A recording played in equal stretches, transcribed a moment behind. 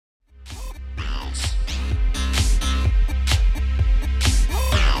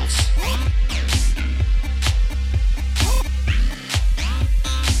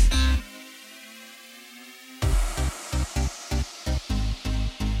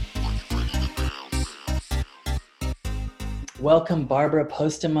Welcome, Barbara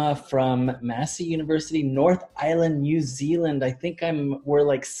Postema from Massey University, North Island, New Zealand. I think we're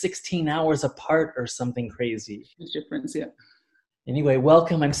like 16 hours apart or something crazy. Huge difference, yeah. Anyway,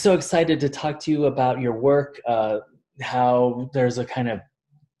 welcome. I'm so excited to talk to you about your work, how there's a kind of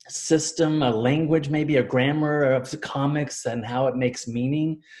system, a language, maybe a grammar of the comics and how it makes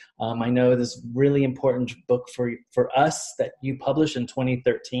meaning. I know this really important book for us that you published in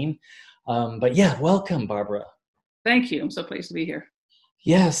 2013. But yeah, welcome, Barbara. Thank you. I'm so pleased to be here.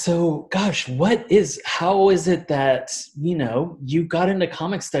 Yeah, so gosh, how is it that, you got into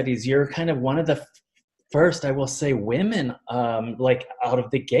comic studies? You're kind of one of the first, I will say, women like out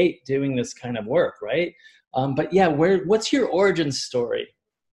of the gate doing this kind of work, right? But yeah, what's your origin story?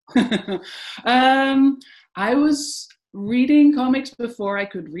 I was reading comics before I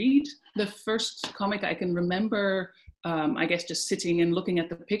could read. The first comic I can remember, I guess, just sitting and looking at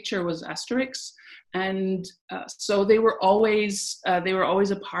the picture was Asterix. And so they were always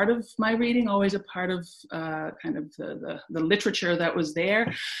a part of my reading, always a part of kind of the literature that was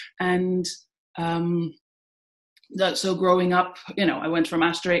there. And so growing up, I went from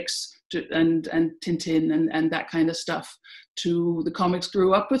Asterix and Tintin and that kind of stuff to the comics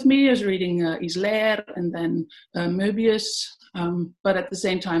grew up with me. I was reading Isler and then Möbius. But at the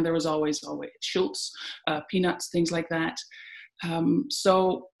same time, there was always Schultz, Peanuts, things like that.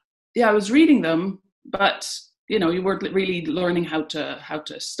 So yeah, I was reading them, but you weren't really learning how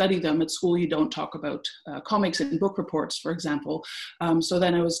to study them at school. You don't talk about comics in book reports, for example. So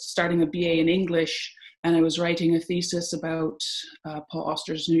then I was starting a BA in English, and I was writing a thesis about Paul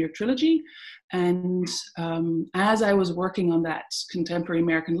Auster's New York trilogy. And as I was working on that contemporary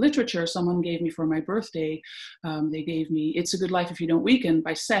American literature, someone gave me for my birthday, they gave me It's a Good Life If You Don't Weaken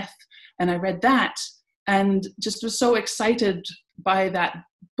by Seth. And I read that and just was so excited by that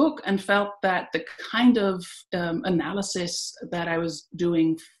book and felt that the kind of analysis that I was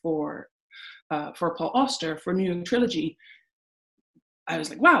doing for Paul Auster, for New York trilogy, I was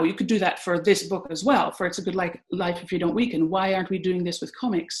like, wow, you could do that for this book as well, for It's a Good Life If You Don't Weaken. Why aren't we doing this with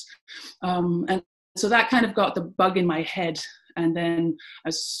comics? And so that kind of got the bug in my head. And then I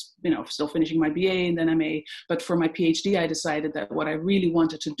was, still finishing my BA and then MA. But for my PhD, I decided that what I really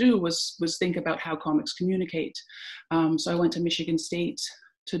wanted to do was think about how comics communicate. So I went to Michigan State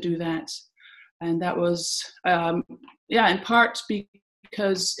to do that. And that was, in part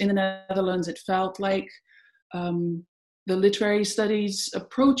because in the Netherlands, it felt like the literary studies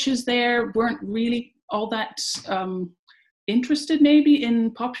approaches there weren't really all that interested maybe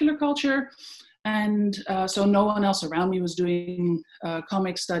in popular culture. And so no one else around me was doing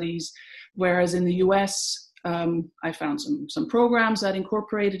comic studies. Whereas in the US, I found some programs that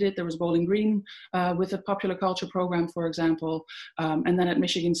incorporated it. There was Bowling Green with a popular culture program, for example. And then at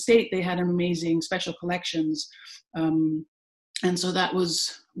Michigan State, they had amazing special collections. And so that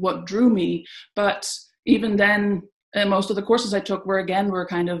was what drew me. But even then, and most of the courses I took were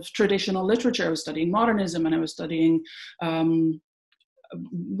kind of traditional literature. I was studying modernism and I was studying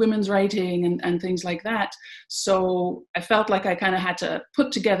women's writing and things like that. So I felt like I kind of had to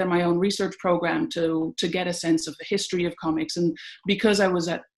put together my own research program to get a sense of the history of comics. And because I was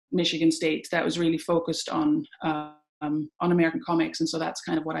at Michigan State, that was really focused on American comics. And so that's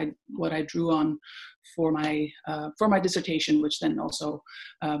kind of what I drew on for my dissertation, which then also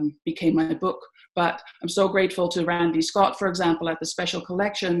became my book. But I'm so grateful to Randy Scott, for example, at the special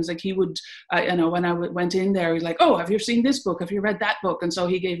collections. Like he would, when I went in there, he's like, "Oh, have you seen this book? Have you read that book?" And so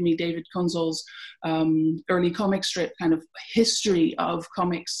he gave me David Kunzel's early comic strip kind of history of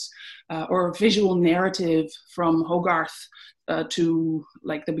comics or visual narrative from Hogarth to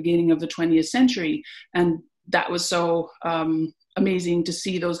like the beginning of the 20th century. And that was so amazing to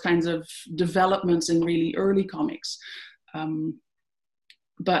see those kinds of developments in really early comics.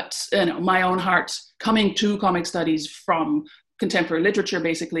 But my own heart coming to comic studies from contemporary literature,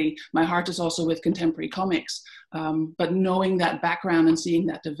 basically, my heart is also with contemporary comics. But knowing that background and seeing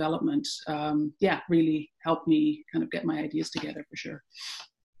that development, really helped me kind of get my ideas together for sure.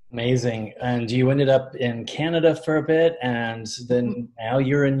 Amazing. And you ended up in Canada for a bit, and then now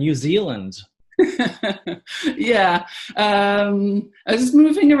you're in New Zealand. Yeah, I was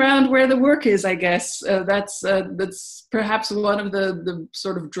moving around where the work is, I guess. That's perhaps one of the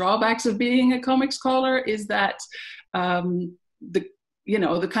sort of drawbacks of being a comic scholar is that the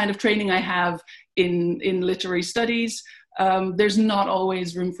kind of training I have in literary studies, there's not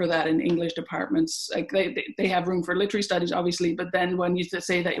always room for that in English departments. Like they have room for literary studies, obviously, but then when you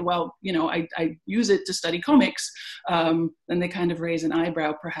say that, well, I use it to study comics, then they kind of raise an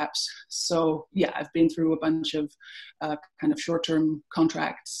eyebrow, perhaps. So yeah, I've been through a bunch of kind of short-term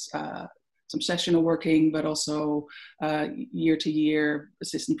contracts some sessional working, but also year-to-year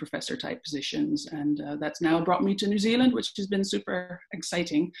assistant professor type positions. And that's now brought me to New Zealand, which has been super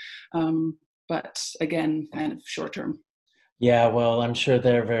exciting. But again, kind of short term. Yeah, well, I'm sure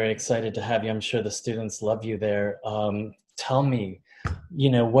they're very excited to have you. I'm sure the students love you there. Tell me,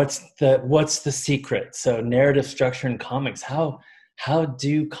 what's the secret? So narrative structure in comics, how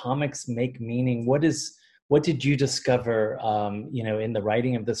do comics make meaning? What did you discover, in the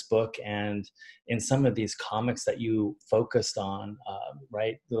writing of this book and in some of these comics that you focused on,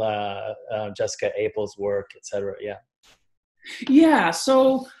 right? Jessica Abel's work, et cetera. Yeah. Yeah.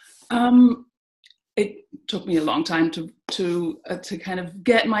 So it took me a long time to kind of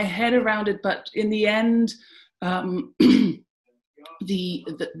get my head around it, but in the end, the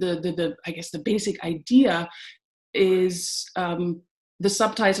I guess the basic idea is the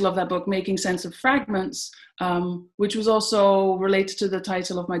subtitle of that book, Making Sense of Fragments, which was also related to the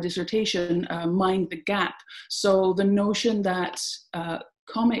title of my dissertation, Mind the Gap. So the notion that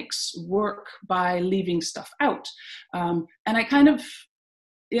comics work by leaving stuff out. And I kind of,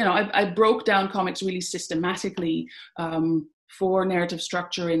 I broke down comics really systematically for narrative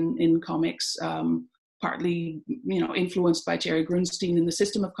structure in comics, partly, influenced by Terry Grunstein and the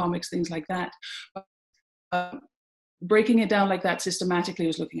system of comics, things like that. Breaking it down like that systematically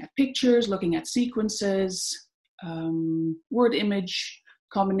was looking at pictures, looking at sequences, word image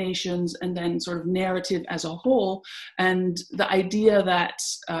combinations, and then sort of narrative as a whole. And the idea that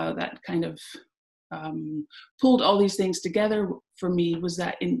that kind of pulled all these things together for me was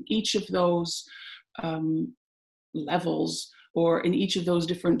that in each of those levels, or in each of those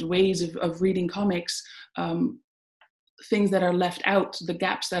different ways of reading comics, things that are left out, the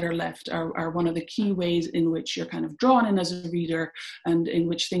gaps that are left, are one of the key ways in which you're kind of drawn in as a reader, and in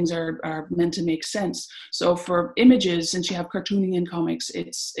which things are meant to make sense. So for images, since you have cartooning in comics,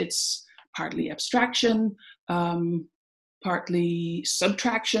 it's partly abstraction, partly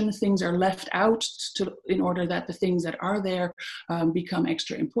subtraction. Things are left out in order that the things that are there become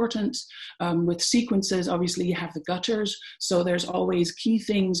extra important. With sequences, obviously you have the gutters, so there's always key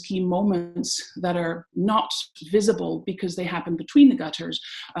things, key moments that are not visible because they happen between the gutters,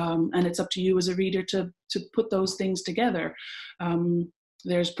 and it's up to you as a reader to put those things together.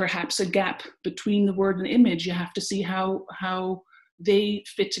 There's perhaps a gap between the word and image. You have to see how they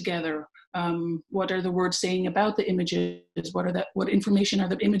fit together. What are the words saying about the images? What information are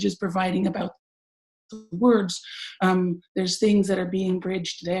the images providing about the words? There's things that are being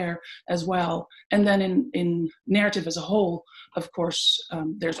bridged there as well. And then in narrative as a whole, of course,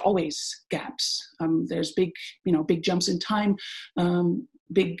 there's always gaps. There's big jumps in time,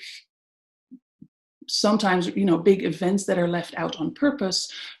 sometimes big events that are left out on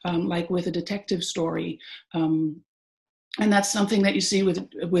purpose, like with a detective story. And that's something that you see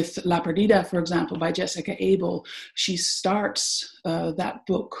with La Perdida, for example, by Jessica Abel. She starts that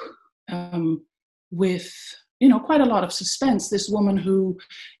book with, quite a lot of suspense. This woman who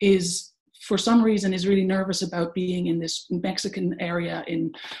is, for some reason, is really nervous about being in this Mexican area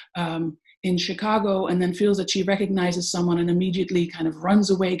in Chicago, and then feels that she recognizes someone and immediately kind of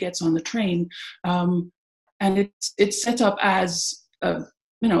runs away, gets on the train. And it's set up as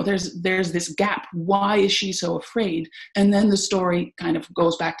there's this gap. Why is she so afraid? And then the story kind of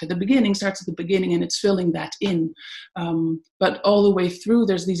goes back to the beginning, starts at the beginning, and it's filling that in. But all the way through,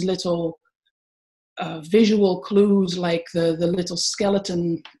 there's these little visual clues, like the little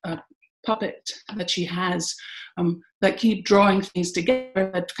skeleton puppet that she has, that keep drawing things together,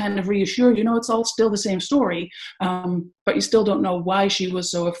 that kind of reassure it's all still the same story, but you still don't know why she was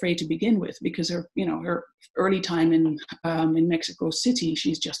so afraid to begin with, because her early time in Mexico City,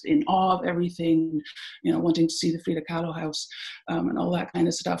 she's just in awe of everything, wanting to see the Frida Kahlo house, and all that kind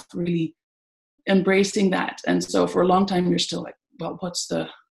of stuff, really embracing that. And so for a long time, you're still like, well, what's the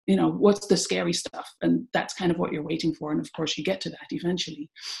scary stuff? And that's kind of what you're waiting for. And of course you get to that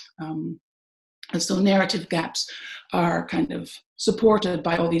eventually. And so narrative gaps are kind of supported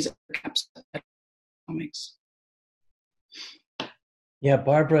by all these gaps that comics. Yeah,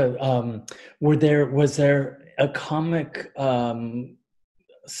 Barbara, was there a comic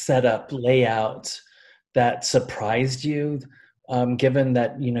setup, layout that surprised you, given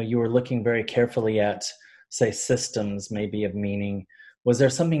that you were looking very carefully at, say, systems maybe of meaning? Was there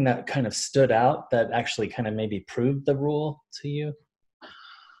something that kind of stood out that actually kind of maybe proved the rule to you?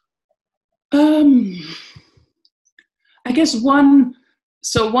 I guess one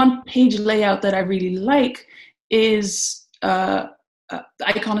page layout that I really like is the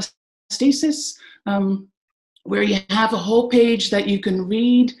iconostasis, where you have a whole page that you can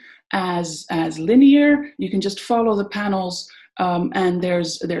read as linear. You can just follow the panels, and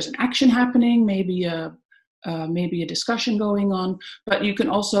there's an action happening, maybe a discussion going on, but you can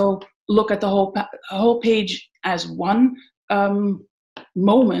also look at the whole page as one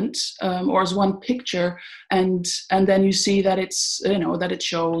moment, or as one picture, and then you see that it's, that it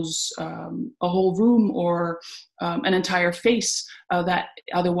shows a whole room or an entire face that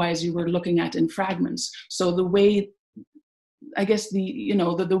otherwise you were looking at in fragments. So the way, I guess,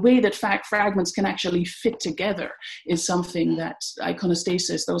 the way that fragments can actually fit together is something that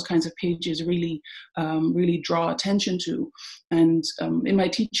iconostasis, those kinds of pages, really draw attention to. And in my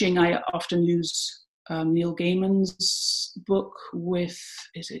teaching, I often use Neil Gaiman's book with,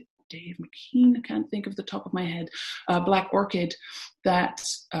 is it Dave McKean? I can't think of the top of my head. Black Orchid, that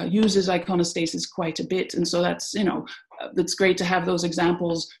uses iconostasis quite a bit. And so that's, that's great to have those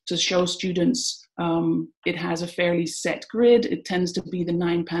examples to show students. It has a fairly set grid. It tends to be the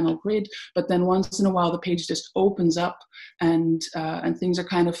 9-panel grid, but then once in a while the page just opens up and things are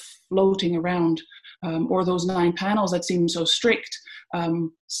kind of floating around, or those 9 panels that seem so strict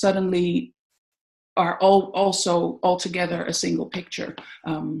suddenly are also altogether a single picture.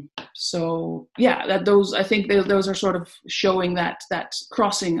 So yeah, I think those are sort of showing that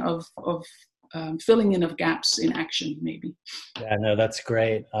crossing of filling in of gaps in action, maybe. Yeah, no, that's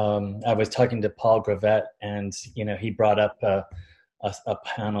great. I was talking to Paul Gravett, and he brought up a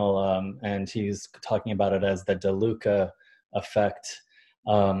panel, and he's talking about it as the DeLuca effect.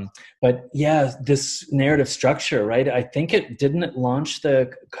 But yeah, this narrative structure, right? I think it launch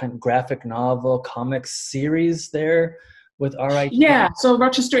the kind of graphic novel comics series there with RIT? Yeah, so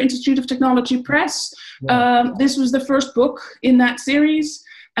Rochester Institute of Technology Press. Yeah. This was the first book in that series.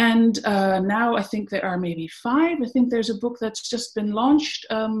 And now I think there are maybe 5. I think there's a book that's just been launched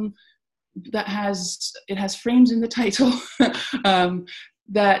that has frames in the title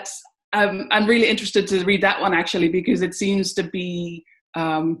that I'm really interested to read that one, actually, because it seems to be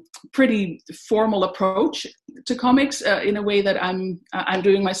pretty formal approach to comics in a way that I'm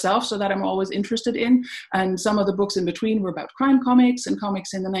doing myself, so that I'm always interested in. And some of the books in between were about crime comics and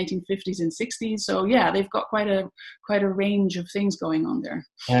comics in the 1950s and 60s. So yeah, they've got quite a range of things going on there.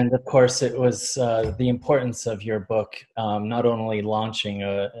 And of course, it was the importance of your book, not only launching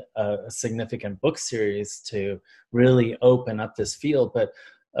a significant book series to really open up this field, but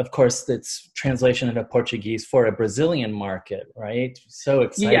of course, it's translation into Portuguese for a Brazilian market, right? So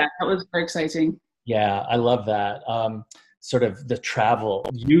exciting. Yeah, that was very exciting. Yeah, I love that. Sort of the travel,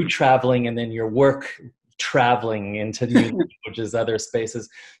 you traveling, and then your work traveling into new languages, other spaces.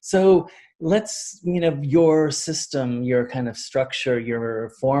 So let's, your system, your kind of structure,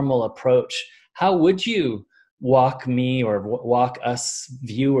 your formal approach, how would you walk me or walk us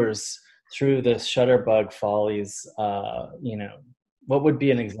viewers through the Shutterbug Follies, what would be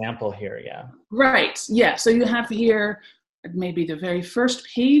an example here? Yeah. Right. Yeah. So you have here maybe the very first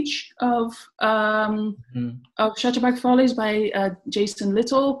page of Shutterbug Follies by Jason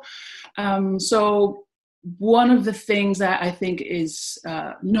Little. So one of the things that I think is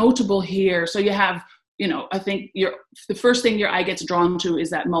notable here, so you have, I think the first thing your eye gets drawn to is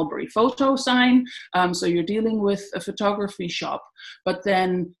that Mulberry photo sign. So you're dealing with a photography shop, but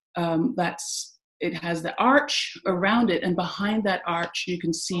then it has the arch around it, and behind that arch you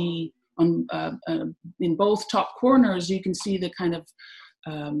can see in both top corners, you can see the kind of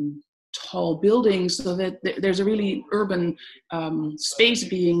tall buildings, so that there's a really urban space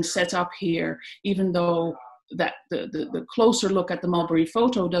being set up here, even though that the closer look at the Mulberry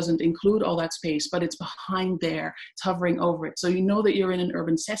photo doesn't include all that space, but it's behind there, it's hovering over it. So you know that you're in an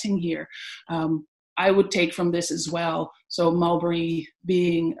urban setting here. I would take from this as well. So Mulberry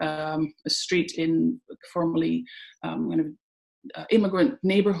being a street in formerly immigrant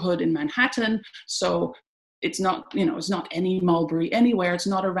neighborhood in Manhattan. So it's not, it's not any Mulberry anywhere. It's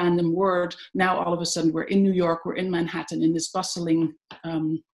not a random word. Now all of a sudden we're in New York, we're in Manhattan, in this bustling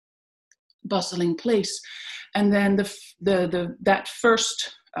place. And then that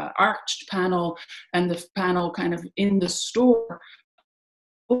first arched panel and the panel kind of in the store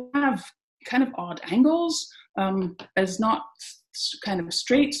will have kind of odd angles, as not kind of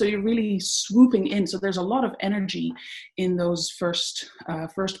straight, so you're really swooping in. So there's a lot of energy in those first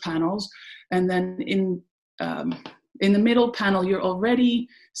panels, and then in the middle panel you're already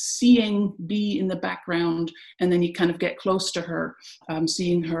seeing B in the background, and then you kind of get close to her,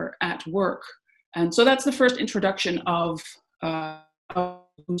 seeing her at work. And so that's the first introduction of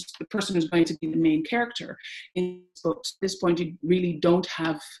who's the person who's going to be the main character in this book. At this point you really don't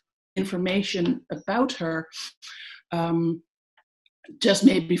have information about her. just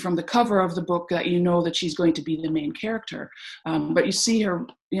maybe from the cover of the book that you know that she's going to be the main character. But you see her,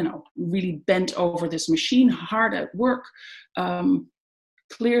 really bent over this machine, hard at work,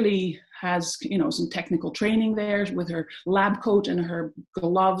 clearly has, some technical training there with her lab coat and her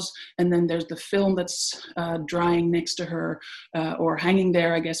gloves. And then there's the film that's drying next to her or hanging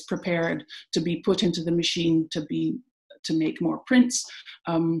there, I guess, prepared to be put into the machine to make more prints.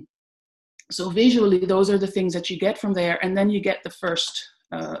 So visually, those are the things that you get from there. And then you get the first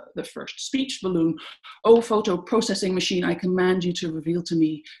speech balloon. "Oh, photo processing machine, I command you to reveal to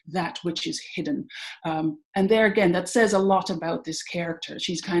me that which is hidden." And there again, that says a lot about this character.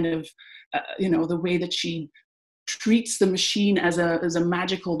 She's kind of, the way that she treats the machine as a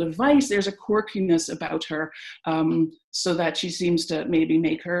magical device. There's a quirkiness about her, so that she seems to maybe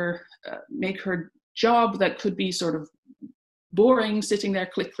make her job that could be sort of boring, sitting there,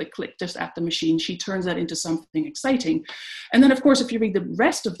 click, click, click, just at the machine. She turns that into something exciting. And then, of course, if you read the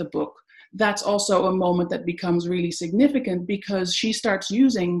rest of the book, that's also a moment that becomes really significant, because she starts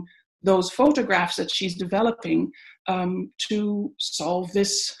using those photographs that she's developing to solve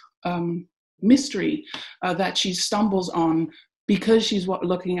this mystery that she stumbles on because she's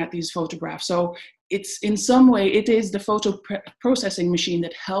looking at these photographs. So it's, in some way, it is the photo processing machine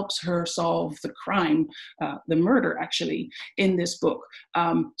that helps her solve the crime, the murder, actually, in this book.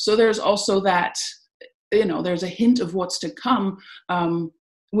 So there's also that, there's a hint of what's to come,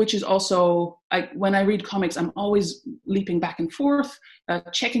 which is also, when I read comics, I'm always leaping back and forth,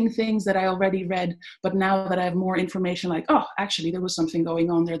 checking things that I already read. But now that I have more information, like, oh, actually, there was something going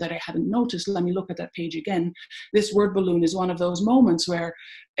on there that I hadn't noticed. Let me look at that page again. This word balloon is one of those moments where,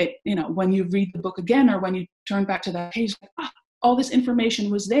 when you read the book again, or when you turn back to that page, all this information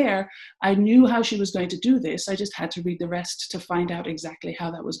was there. I knew how she was going to do this. I just had to read the rest to find out exactly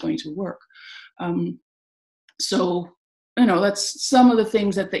how that was going to work. That's some of the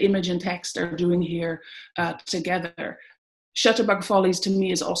things that the image and text are doing here together. Shutterbug Follies, to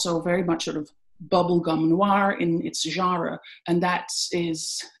me, is also very much sort of bubblegum noir in its genre, and that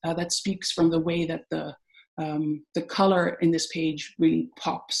speaks from the way that the color in this page really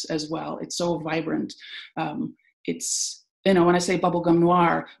pops as well. It's so vibrant. It's, when I say bubblegum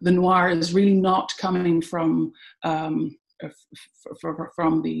noir, the noir is really not coming from the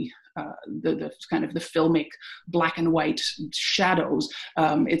kind of the filmic black and white shadows.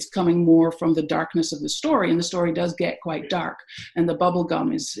 It's coming more from the darkness of the story, and the story does get quite dark. And the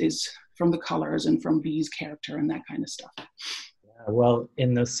bubblegum is from the colors and from Bee's character and that kind of stuff. Yeah, well,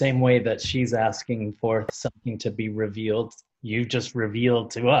 in the same way that she's asking for something to be revealed, you just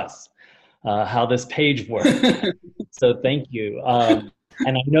revealed to us how this page works. So thank you. And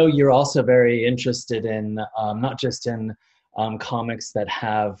I know you're also very interested in not just in comics that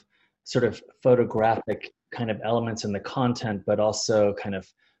have sort of photographic kind of elements in the content, but also kind of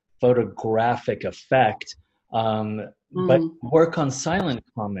photographic effect, but work on silent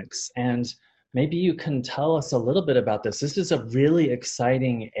comics. And maybe you can tell us a little bit about this. This is a really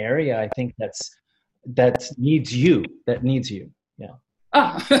exciting area, I think, that needs you. Yeah.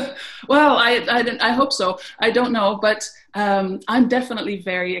 Well, I hope so. I don't know, but I'm definitely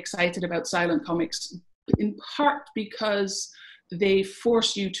very excited about silent comics, in part because they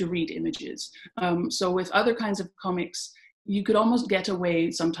force you to read images. So with other kinds of comics, you could almost get away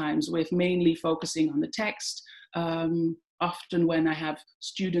sometimes with mainly focusing on the text. Often when I have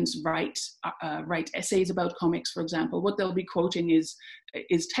students write essays about comics, for example, what they'll be quoting is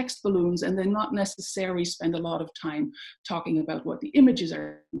text balloons, and then not necessarily spend a lot of time talking about what the images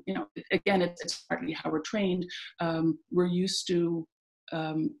are. Again, it's partly how we're trained. We're used to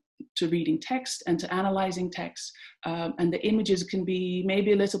reading text and to analyzing text, and the images can be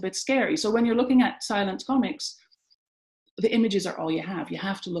maybe a little bit scary. So when you're looking at silent comics, the images are all you have. You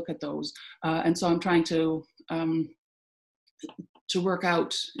have to look at those. And so I'm trying to work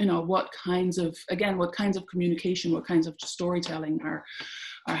out, what kinds of communication, what kinds of storytelling are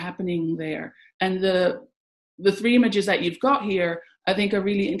happening there. And the three images that you've got here, I think, are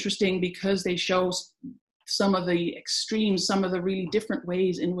really interesting because they show some of the extremes, some of the really different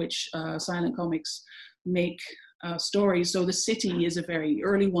ways in which silent comics make stories. So The City is a very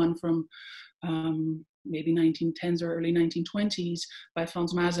early one from maybe 1910s or early 1920s by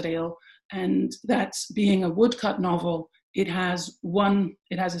Fons Mazadale. And that's, being a woodcut novel, it has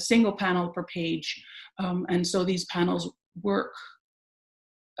a single panel per page. And so these panels work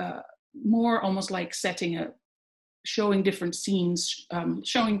more almost like showing different scenes,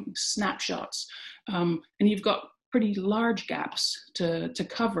 showing snapshots. And you've got pretty large gaps to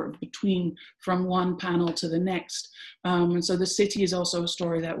cover from one panel to the next. And so The City is also a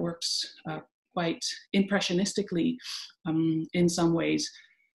story that works quite impressionistically in some ways.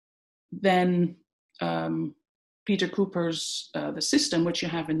 Then Peter Cooper's The System, which you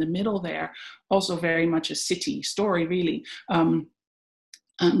have in the middle there, also very much a city story, really.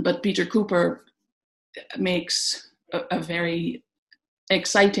 But Peter Cooper makes a very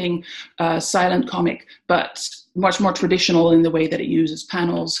exciting silent comic, but much more traditional in the way that it uses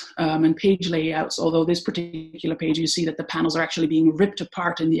panels and page layouts, although this particular page, you see that the panels are actually being ripped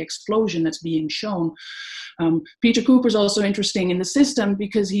apart in the explosion that's being shown. Peter Cooper's also interesting in The System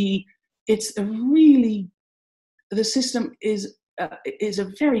because the System is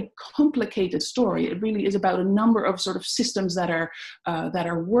a very complicated story. It really is about a number of sort of systems that are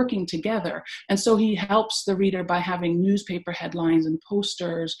working together. And so he helps the reader by having newspaper headlines and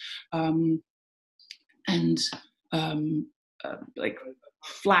posters and like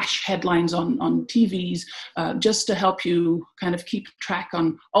flash headlines on TVs, just to help you kind of keep track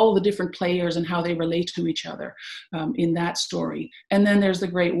on all the different players and how they relate to each other in that story. And then there's The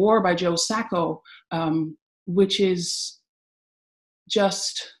Great War by Joe Sacco, which is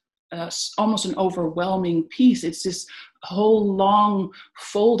just almost an overwhelming piece. It's this whole long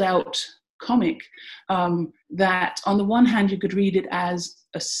fold-out comic that on the one hand you could read it as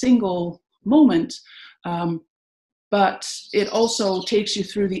a single moment, but it also takes you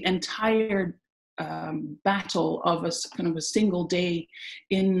through the entire battle of a kind of a single day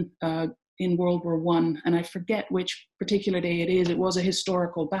in World War I. And I forget which particular day it is. It was a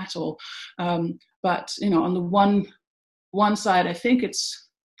historical battle, but on the one side, I think it's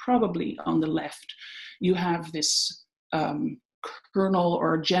probably on the left, you have this colonel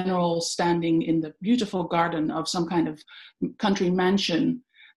or general standing in the beautiful garden of some kind of country mansion,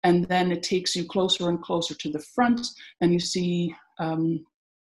 and then it takes you closer and closer to the front, and you see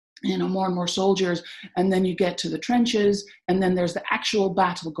more and more soldiers, and then you get to the trenches, and then there's the actual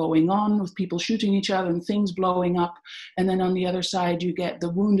battle going on with people shooting each other and things blowing up, and then on the other side you get the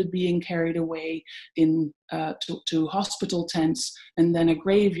wounded being carried away to hospital tents, and then a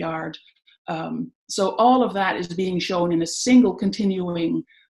graveyard. So all of that is being shown in a single continuing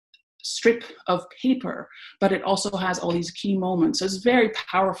strip of paper, but it also has all these key moments. So it's a very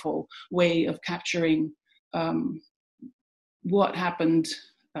powerful way of capturing what happened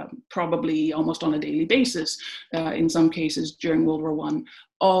probably almost on a daily basis, in some cases during World War I,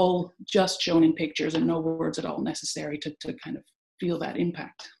 all just shown in pictures and no words at all necessary to kind of feel that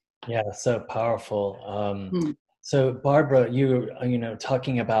impact. Yeah, so powerful. So Barbara, you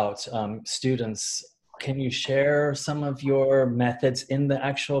talking about students, can you share some of your methods in the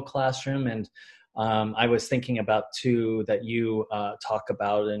actual classroom? And I was thinking about two that you talk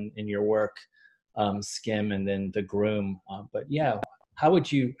about in your work, Skim and then The Groom. But yeah,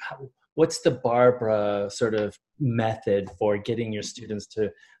 what's the Barbara sort of method for getting your students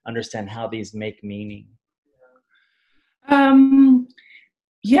to understand how these make meaning?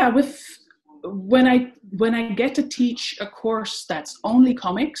 When I get to teach a course that's only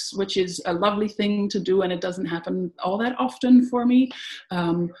comics, which is a lovely thing to do, and it doesn't happen all that often for me.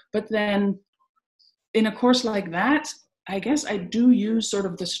 But then in a course like that, I guess I do use sort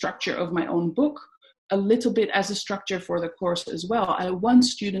of the structure of my own book a little bit as a structure for the course as well. I want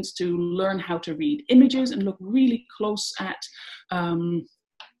students to learn how to read images and look really close at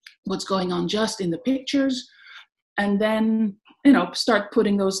what's going on just in the pictures, and then start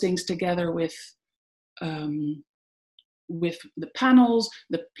putting those things together with the panels,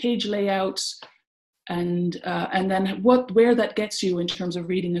 the page layouts, and then where that gets you in terms of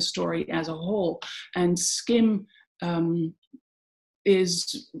reading a story as a whole. And Skim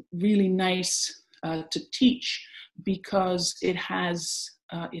is really nice to teach because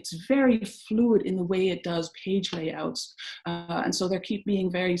it's very fluid in the way it does page layouts, and so there keep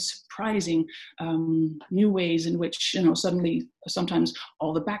being very surprising new ways in which suddenly sometimes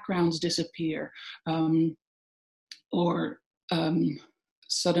all the backgrounds disappear, or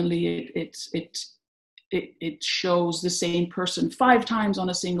suddenly it shows the same person 5 times on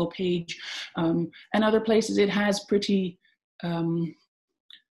a single page, and other places it has pretty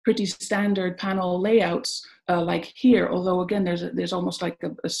standard panel layouts, like here, although again there's almost like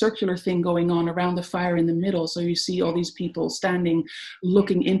a circular thing going on around the fire in the middle, so you see all these people standing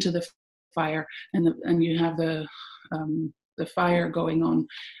looking into the fire, and you have the fire going on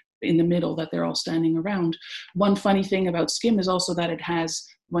in the middle that they're all standing around. One funny thing about Skim is also that it has,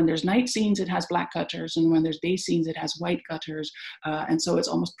 when there's night scenes, it has black gutters, and when there's day scenes, it has white gutters, and so it's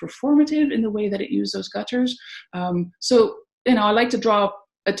almost performative in the way that it uses those gutters. So I like to draw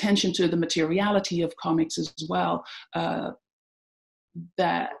attention to the materiality of comics as well,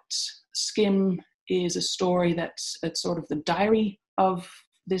 that Skim is a story that's sort of the diary of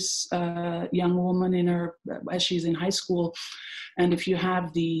this young woman as she's in high school. And if you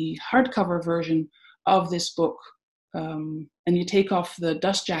have the hardcover version of this book, and you take off the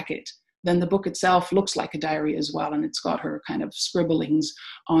dust jacket, then the book itself looks like a diary as well, and it's got her kind of scribblings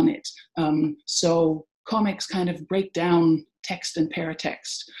on it. So comics kind of break down text and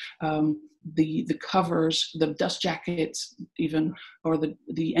paratext. The covers, the dust jackets even, or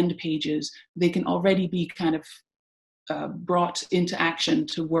the end pages, they can already be kind of brought into action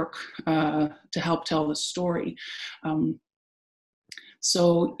to work to help tell the story.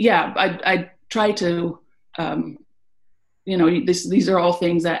 So yeah, I try to, these are all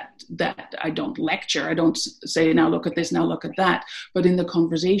things that I don't lecture. I don't say, now look at this, now look at that. But in the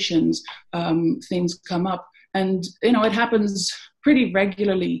conversations, things come up. And, it happens pretty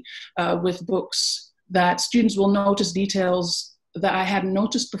regularly with books that students will notice details that I hadn't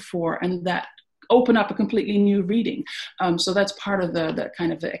noticed before and that open up a completely new reading. So that's part of the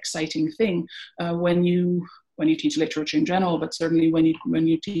kind of the exciting thing when you teach literature in general, but certainly when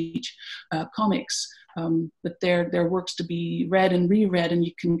you teach comics, that they're works to be read and reread, and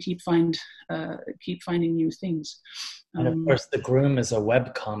you can keep finding new things. And of course, The Groom is a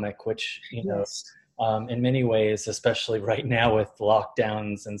web comic, which yes. In many ways, especially right now with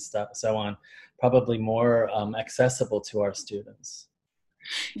lockdowns and stuff, so on, probably more accessible to our students.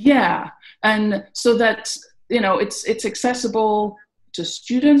 Yeah, and so that it's accessible to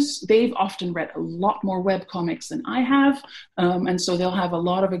students. They've often read a lot more web comics than I have, and so they'll have a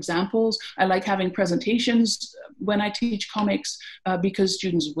lot of examples. I like having presentations when I teach comics because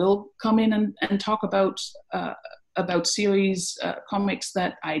students will come in and talk about series comics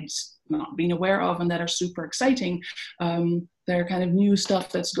that I'd not been aware of and that are super exciting. They're kind of new stuff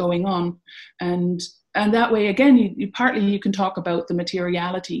that's going on, and that way, again, you can talk about the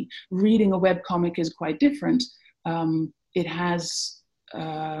materiality. Reading a webcomic is quite different. It has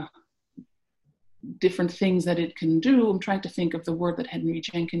different things that it can do. I'm trying to think of the word that Henry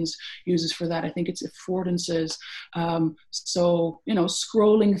Jenkins uses for that. I think it's affordances. So,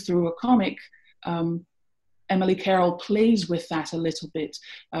 scrolling through a comic, Emily Carroll plays with that a little bit.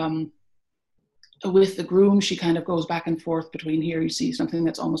 With The Groom, she kind of goes back and forth between, here you see something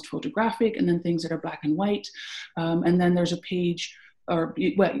that's almost photographic and then things that are black and white. And then there's a page,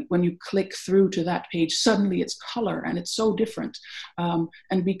 when you click through to that page, suddenly it's color and it's so different.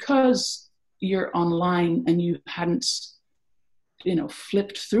 And because you're online and you hadn't,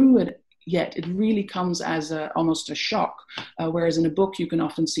 flipped through it yet, it really comes as almost a shock. Whereas in a book, you can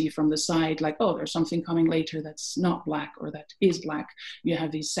often see from the side, like, oh, there's something coming later that's not black or that is black. You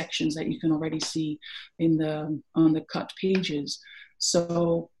have these sections that you can already see on the cut pages.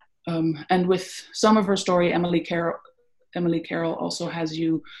 So, and with some of her story, Emily Carroll also has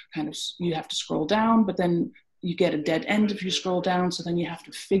you have to scroll down, but then you get a dead end if you scroll down. So then you have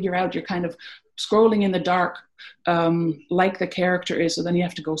to figure out, you're kind of scrolling in the dark, like the character is. So then you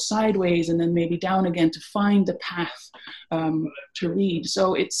have to go sideways and then maybe down again to find the path to read.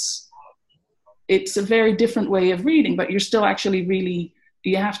 So it's a very different way of reading, but you're still actually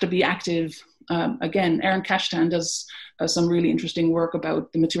you have to be active. Again, Erin Kashtan does some really interesting work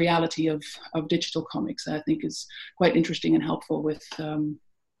about the materiality of digital comics that I think is quite interesting and helpful with,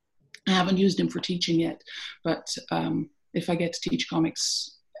 I haven't used him for teaching yet, but if I get to teach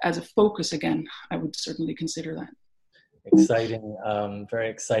comics as a focus again, I would certainly consider that. Exciting, very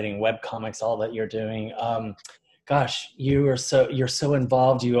exciting web comics, all that you're doing. Gosh, you're so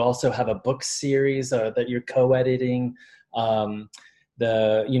involved. You also have a book series that you're co-editing.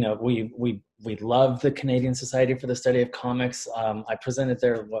 We love the Canadian Society for the Study of Comics. I presented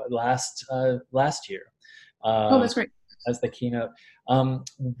there last year. Oh, that's great. As the keynote.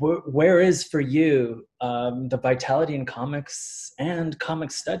 Where is for you the vitality in comics and comic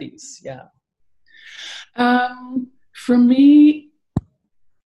studies? Yeah. For me,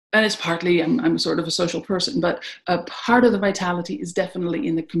 and it's partly, I'm sort of a social person, but part of the vitality is definitely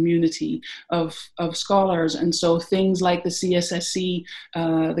in the community of scholars. And so things like the CSSC,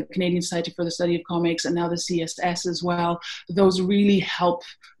 the Canadian Society for the Study of Comics, and now the CSS as well, those really help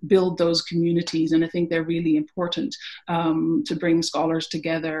build those communities. And I think they're really important to bring scholars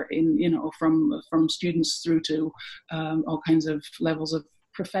together from students through to all kinds of levels of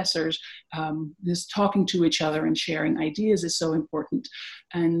professors. This talking to each other and sharing ideas is so important.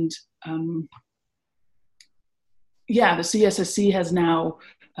 And the CSSC has now,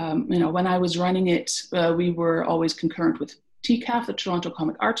 when I was running it, we were always concurrent with TCAF, the Toronto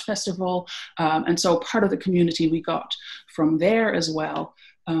Comic Arts Festival. And so part of the community we got from there as well,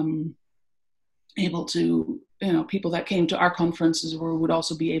 able to, people that came to our conferences would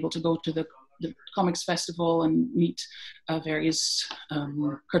also be able to go to the the comics festival and meet various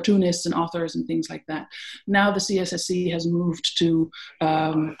cartoonists and authors and things like that. Now the CSSC has moved to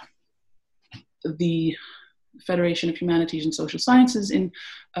the Federation of Humanities and Social Sciences in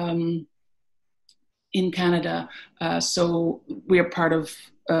Canada. So we're part of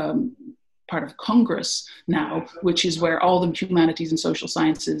Congress now, which is where all the humanities and social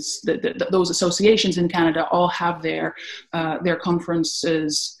sciences, those associations in Canada, all have their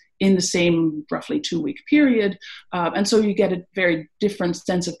conferences in the same roughly 2-week period. And so you get a very different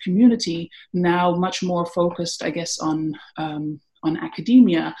sense of community now, much more focused, I guess, on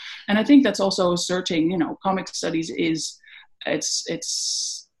academia. And I think that's also asserting, comic studies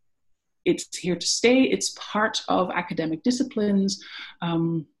it's here to stay. It's part of academic disciplines.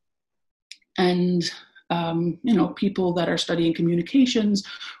 People that are studying communications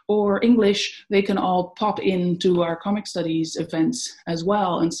or English, they can all pop into our comic studies events as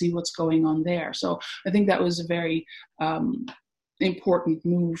well and see what's going on there. So I think that was a very important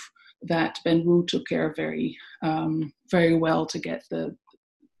move that Ben Wu took care of very well to get the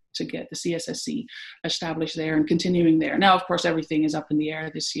CSSC established there and continuing there. Now, of course, everything is up in the air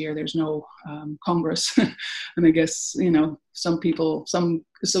this year. There's no Congress. And I guess, some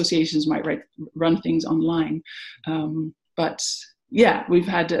associations might run things online. But yeah, we've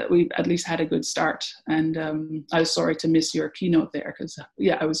at least had a good start. And I was sorry to miss your keynote there because,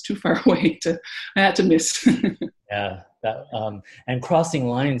 I was too far away I had to miss. Yeah, and crossing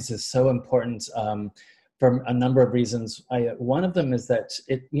lines is so important for a number of reasons. One of them is that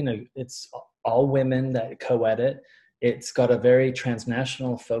it's all women that co-edit. It's got a very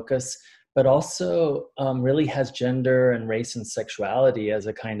transnational focus, but also really has gender and race and sexuality as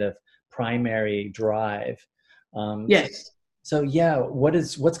a kind of primary drive. Yes. So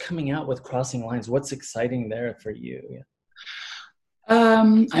what's coming out with Crossing Lines? What's exciting there for you? Yeah.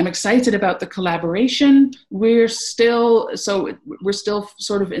 I'm excited about the collaboration. We're still sort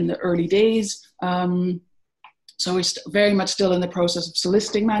of in the early days. So we're very much still in the process of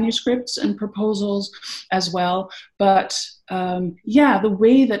soliciting manuscripts and proposals as well. But the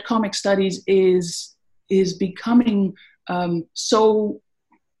way that comic studies is becoming so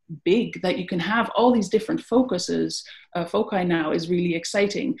big that you can have all these different foci now is really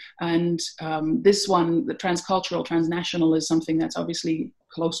exciting. And this one, the transcultural, transnational, is something that's obviously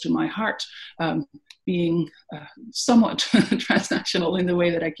close to my heart. Being somewhat transnational in the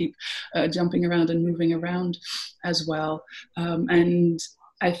way that I keep jumping around and moving around as well. And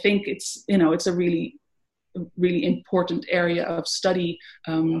I think it's a really, really important area of study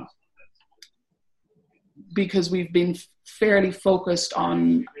because we've been fairly focused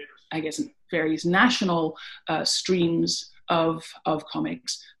on, I guess, various national streams of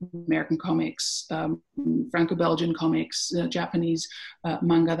comics, American comics, Franco-Belgian comics, Japanese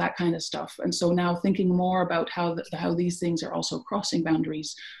manga, that kind of stuff. And so now thinking more about how these things are also crossing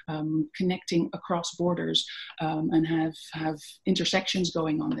boundaries, connecting across borders, and have intersections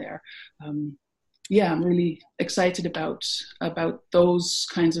going on there. I'm really excited about those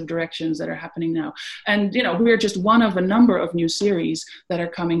kinds of directions that are happening now. And, we're just one of a number of new series that are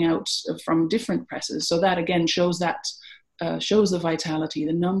coming out from different presses. So that again shows the vitality,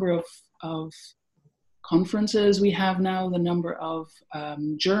 the number of conferences we have now, the number of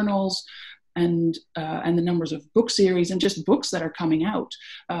journals, and the numbers of book series and just books that are coming out.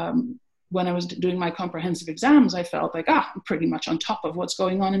 When I was doing my comprehensive exams, I felt like, I'm pretty much on top of what's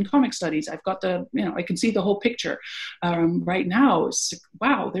going on in comic studies. I've got I can see the whole picture. Right now, it's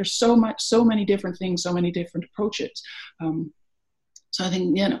wow, there's so many different things, so many different approaches. So I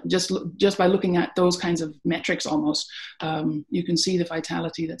think, just by looking at those kinds of metrics almost, you can see the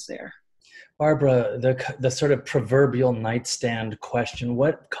vitality that's there. Barbara, the sort of proverbial nightstand question,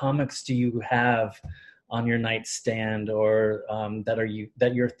 what comics do you have on your nightstand or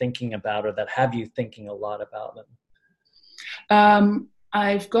that you're thinking about or that have you thinking a lot about them?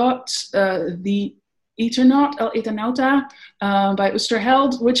 I've got the Eternauta by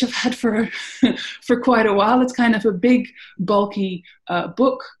Oosterheld, which I've had for quite a while. It's kind of a big, bulky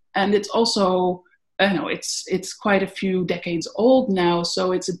book, and it's also, it's quite a few decades old now,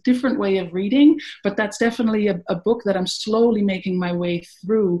 so it's a different way of reading, but that's definitely a book that I'm slowly making my way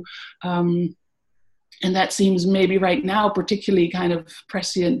through. And that seems maybe right now particularly kind of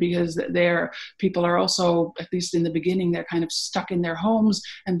prescient because people are also, at least in the beginning, they're kind of stuck in their homes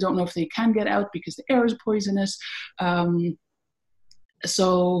and don't know if they can get out because the air is poisonous.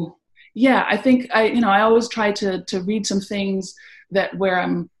 So yeah, I think I always try to read some things where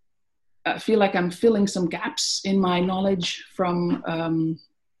I feel like I'm filling some gaps in my knowledge from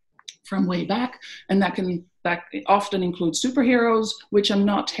way back, and that can that often includes superheroes, which I'm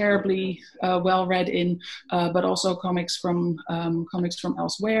not terribly well read in, but also comics from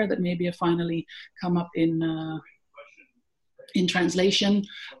elsewhere that maybe have finally come up in translation,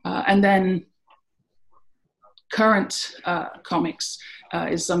 and then current comics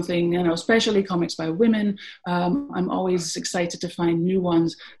is something, especially comics by women. I'm always excited to find new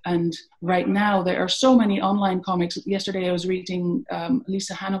ones. And right now there are so many online comics. Yesterday I was reading,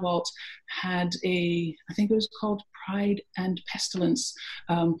 Lisa Hannawalt had I think it was called Pride and Pestilence.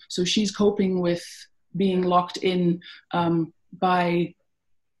 So she's coping with being locked in by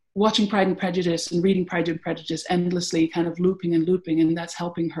watching Pride and Prejudice and reading Pride and Prejudice endlessly, kind of looping, and that's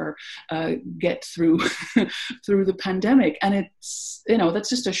helping her get through through the pandemic. And it's, that's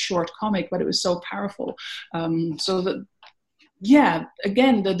just a short comic, but it was so powerful. So that, yeah,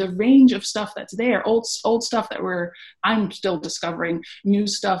 again, the range of stuff that's there, old stuff that I'm still discovering, new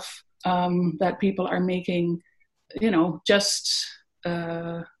stuff that people are making,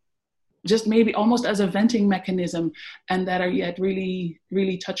 just maybe almost as a venting mechanism, and that are yet really,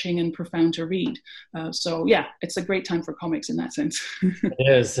 really touching and profound to read. So yeah, it's a great time for comics in that sense. It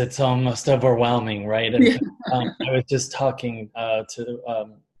is. It's almost overwhelming, right? And, I was just talking to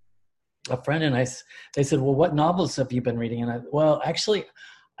a friend, and they said, well, what novels have you been reading? And actually,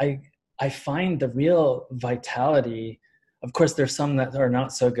 I find the real vitality, of course, there's some that are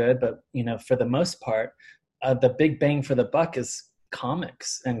not so good, but for the most part, the big bang for the buck is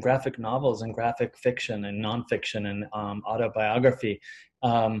comics and graphic novels and graphic fiction and nonfiction and autobiography.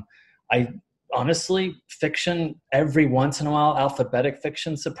 I honestly, fiction, every once in a while, alphabetic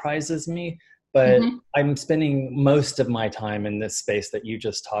fiction surprises me, but I'm spending most of my time in this space that you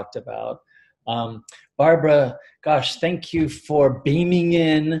just talked about. Barbara, gosh, thank you for beaming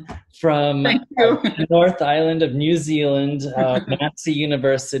in from the North Island of New Zealand, Massey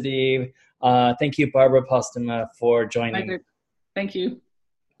University. Thank you, Barbara Postema, for joining. Thank you.